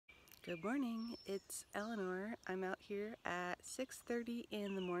Good morning, it's Eleanor. I'm out here at 6:30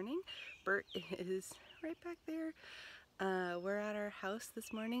 in the morning. Bert is right back there. We're at our house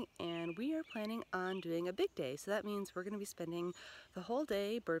this morning and we are planning on doing a big day. So that means we're going to be spending the whole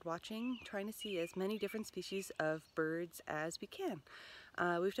day bird watching, trying to see as many different species of birds as we can.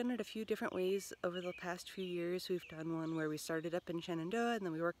 We've done it a few different ways over the past few years. We've done one where we started up in Shenandoah and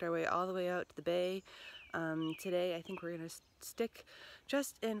then we worked our way all the way out to the bay. Today I think we're going to stick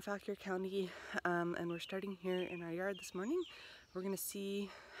just in Fauquier County, and we're starting here in our yard this morning. We're going to see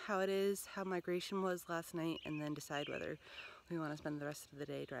how it is, how migration was last night, and then decide whether we want to spend the rest of the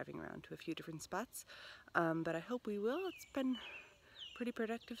day driving around to a few different spots. But I hope we will. It's been pretty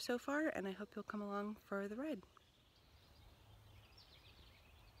productive so far, and I hope you'll come along for the ride.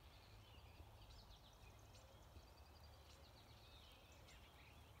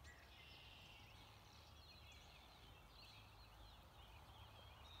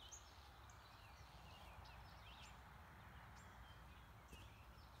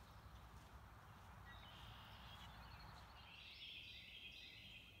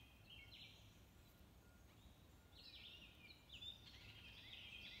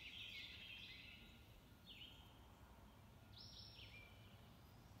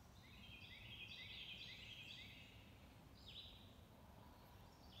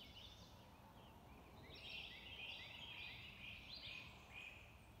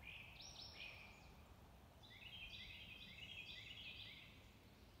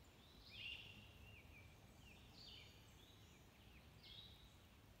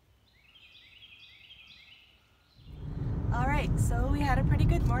 Alright, so we had a pretty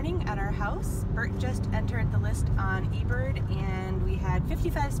good morning at our house. Bert just entered the list on eBird and we had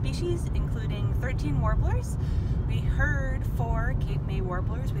 55 species, including 13 warblers. We heard 4 Cape May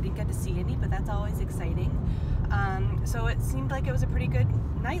warblers. We didn't get to see any, but that's always exciting. So it seemed like it was a pretty good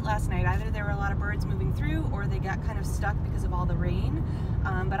night last night. Either there were a lot of birds moving through or they got kind of stuck because of all the rain.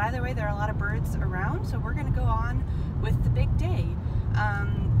 But either way, there are a lot of birds around, so we're going to go on with the big day.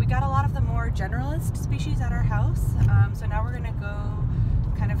 We got a lot of the more generalist species at our house, so now we're going to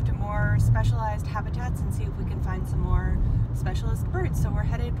go kind of to more specialized habitats and see if we can find some more specialist birds. So we're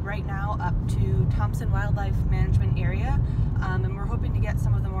headed right now up to Thompson Wildlife Management Area, and we're hoping to get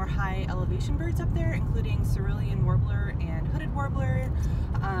some of the more high elevation birds up there, including cerulean warbler and hooded warbler,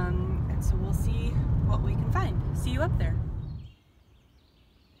 and so we'll see what we can find. See you up there.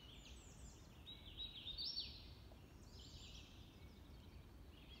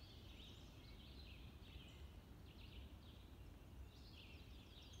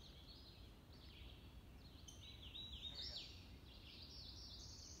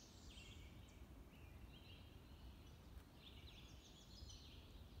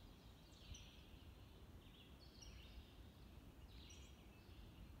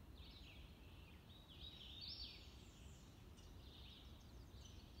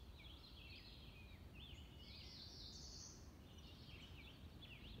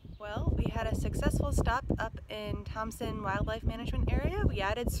 Well, we had a successful stop up in Thompson Wildlife Management Area. We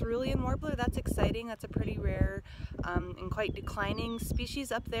added cerulean warbler. That's exciting. That's a pretty rare and quite declining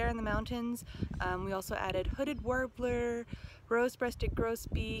species up there in the mountains. We also added hooded warbler, rose-breasted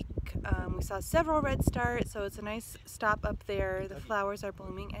grosbeak. We saw several red start, so it's a nice stop up there. The flowers are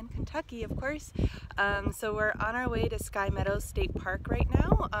blooming, and Kentucky, of course. So we're on our way to Sky Meadows State Park right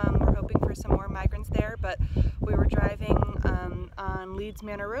now. We're hoping for some more migrants there, but we were driving on Leeds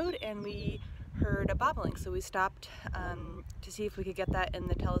Manor Road and we heard a bobolink, so we stopped to see if we could get that in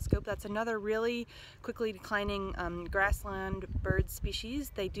the telescope. That's another really quickly declining grassland bird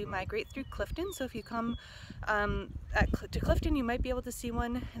species. They do migrate through Clifton, so if you come to Clifton you might be able to see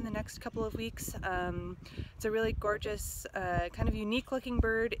one in the next couple of weeks. It's a really gorgeous, kind of unique looking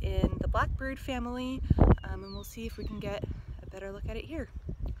bird in the blackbird family, and we'll see if we can get a better look at it here.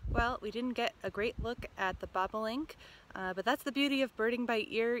 Well, we didn't get a great look at the bobolink, but that's the beauty of birding by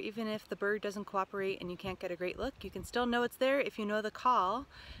ear. Even if the bird doesn't cooperate and you can't get a great look, you can still know it's there if you know the call.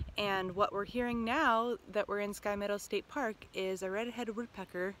 And what we're hearing now that we're in Sky Meadows State Park is a red-headed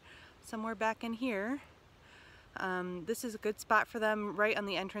woodpecker somewhere back in here. This is a good spot for them right on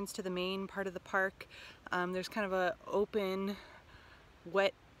the entrance to the main part of the park. There's kind of a open,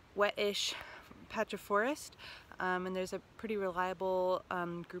 wet-ish patch of forest. And there's a pretty reliable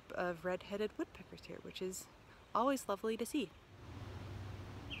group of red-headed woodpeckers here, which is always lovely to see.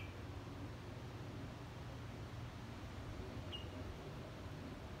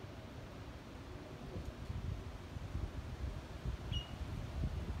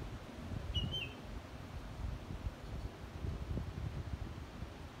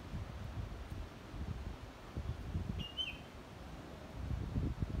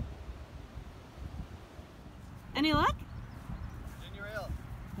 Any luck? Virginia rail.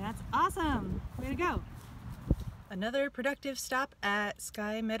 That's awesome. Way to go. Another productive stop at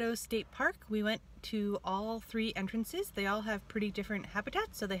Sky Meadow State Park. We went to all 3 entrances. They all have pretty different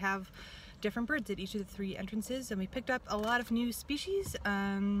habitats, so they have different birds at each of the 3 entrances, and we picked up a lot of new species.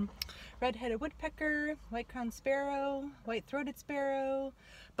 Red-headed woodpecker, white-crowned sparrow, white-throated sparrow,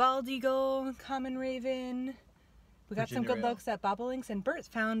 bald eagle, common raven. We got some good looks at bobolinks, and Bert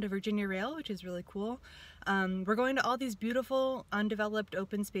found a Virginia rail, which is really cool. We're going to all these beautiful undeveloped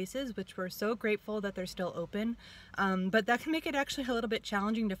open spaces, which we're so grateful that they're still open, but that can make it actually a little bit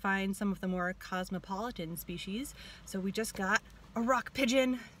challenging to find some of the more cosmopolitan species. So we just got a rock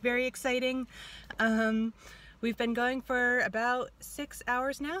pigeon, very exciting. We've been going for about 6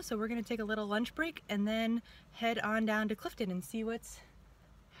 hours now, so we're going to take a little lunch break and then head on down to Clifton and see what's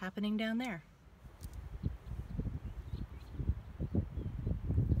happening down there.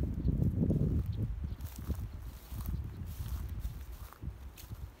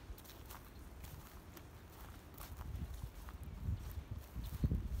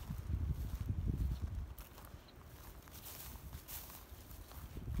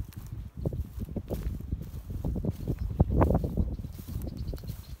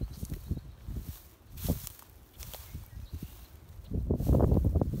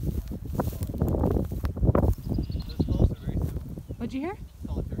 What'd you hear?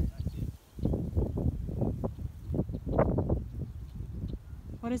 Solitary. I see it.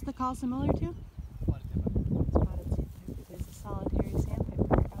 What is the call similar to? Spotted sandpiper. Spotted sandpiper. There's a solitary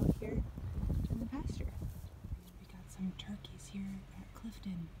sandpiper out here in the pasture. We got some turkeys here at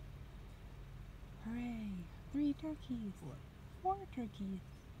Clifton. Hooray! 3 turkeys. 4 turkeys.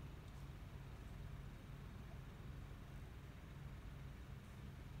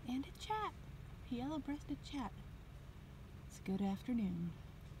 And a chat. A yellow-breasted chat. It's a good afternoon.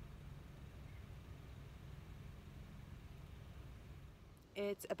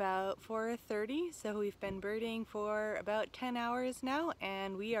 It's about 4:30, so we've been birding for about 10 hours now,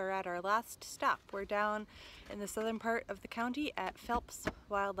 and we are at our last stop. We're down in the southern part of the county at Phelps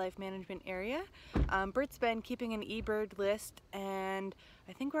Wildlife Management Area. Bert's been keeping an eBird list, and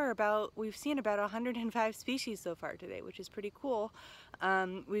I think we've seen about 105 species so far today, which is pretty cool.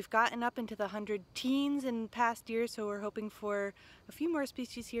 We've gotten up into the 100 teens in past years, so we're hoping for a few more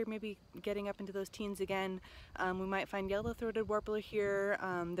species here, maybe getting up into those teens again. We might find yellow-throated warbler here.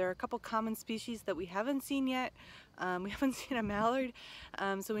 There are a couple common species that we haven't seen yet. We haven't seen a mallard,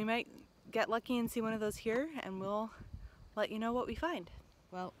 so we might get lucky and see one of those here, and we'll let you know what we find.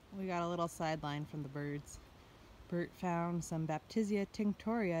 Well, we got a little sideline from the birds. Bert found some Baptisia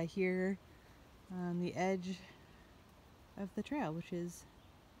tinctoria here on the edge of the trail, which is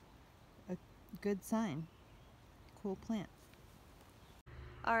a good sign. Cool plant.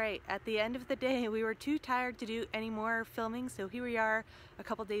 Alright, at the end of the day, we were too tired to do any more filming, so here we are a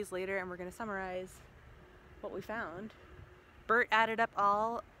couple days later, and we're going to summarize what we found. Bert added up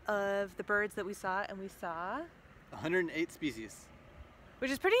all of the birds that we saw, and we saw 108 species. Which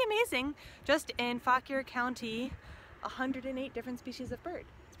is pretty amazing. Just in Fauquier County, 108 different species of bird.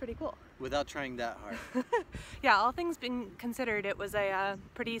 It's pretty cool. Without trying that hard. Yeah, all things being considered, it was a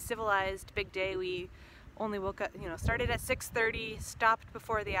pretty civilized big day. We only woke up, started at 6:30, stopped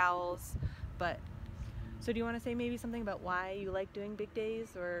before the owls. But so do you want to say maybe something about why you like doing big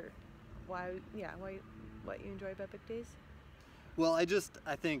days, or what you enjoy about big days? Well, I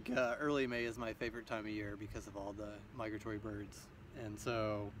think early May is my favorite time of year because of all the migratory birds. And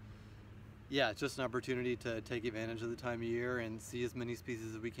so, yeah, it's just an opportunity to take advantage of the time of year and see as many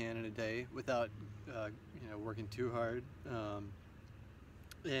species as we can in a day without, working too hard.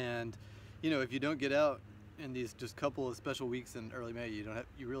 And, if you don't get out in these just couple of special weeks in early May,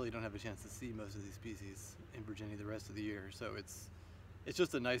 you really don't have a chance to see most of these species in Virginia the rest of the year. So it's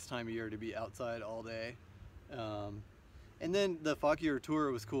just a nice time of year to be outside all day. And then the Fauquier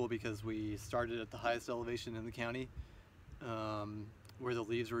tour was cool because we started at the highest elevation in the county, where the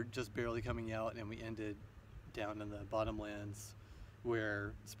leaves were just barely coming out, and we ended down in the bottomlands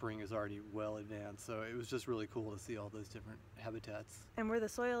where spring is already well advanced. So it was just really cool to see all those different habitats. And where the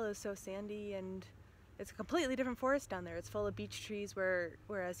soil is so sandy, and it's a completely different forest down there. It's full of beech trees,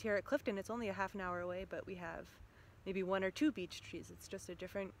 whereas here at Clifton it's only a half an hour away, but we have maybe 1 or 2 beech trees. It's just a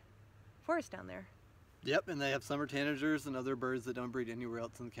different forest down there. Yep, and they have summer tanagers and other birds that don't breed anywhere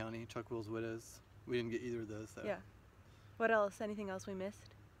else in the county. Chuck-will's widows. We didn't get either of those, though. Yeah. What else? Anything else we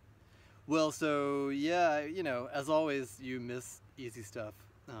missed? Well, so yeah, as always, you miss easy stuff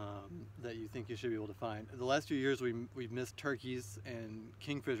that you think you should be able to find. The last few years, we've missed turkeys and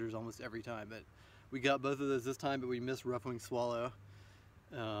kingfishers almost every time, but we got both of those this time. But we missed rough-winged swallow.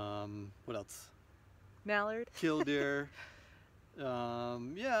 What else? Mallard. killdeer.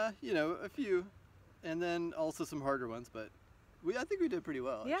 Yeah, you know, a few. And then also some harder ones, but I think we did pretty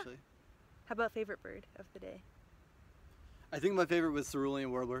well, Yeah. actually. How about favorite bird of the day? I think my favorite was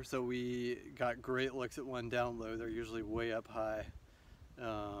cerulean warbler, so we got great looks at one down low. They're usually way up high.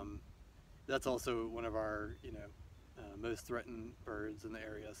 That's also one of our, most threatened birds in the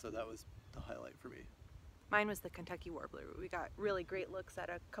area, so that was the highlight for me. Mine was the Kentucky warbler. We got really great looks at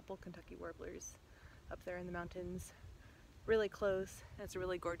a couple Kentucky warblers up there in the mountains. Really close, and it's a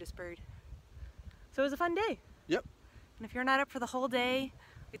really gorgeous bird. So it was a fun day. Yep. And if you're not up for the whole day,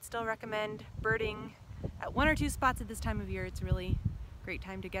 we'd still recommend birding at 1 or 2 spots at this time of year. It's a really great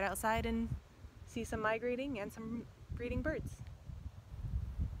time to get outside and see some migrating and some breeding birds.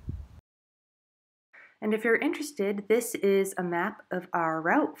 And if you're interested, this is a map of our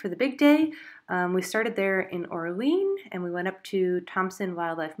route for the big day. We started there in Orleans, and we went up to Thompson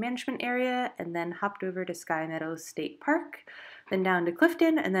Wildlife Management Area, and then hopped over to Sky Meadows State Park, then down to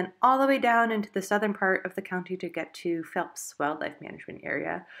Clifton, and then all the way down into the southern part of the county to get to Phelps Wildlife Management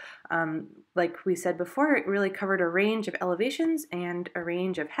Area. Like we said before, it really covered a range of elevations and a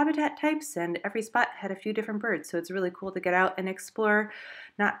range of habitat types, and every spot had a few different birds, so it's really cool to get out and explore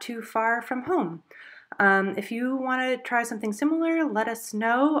not too far from home. If you want to try something similar, let us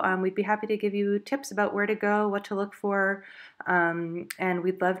know. We'd be happy to give you tips about where to go, what to look for, and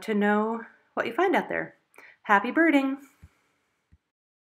we'd love to know what you find out there. Happy birding!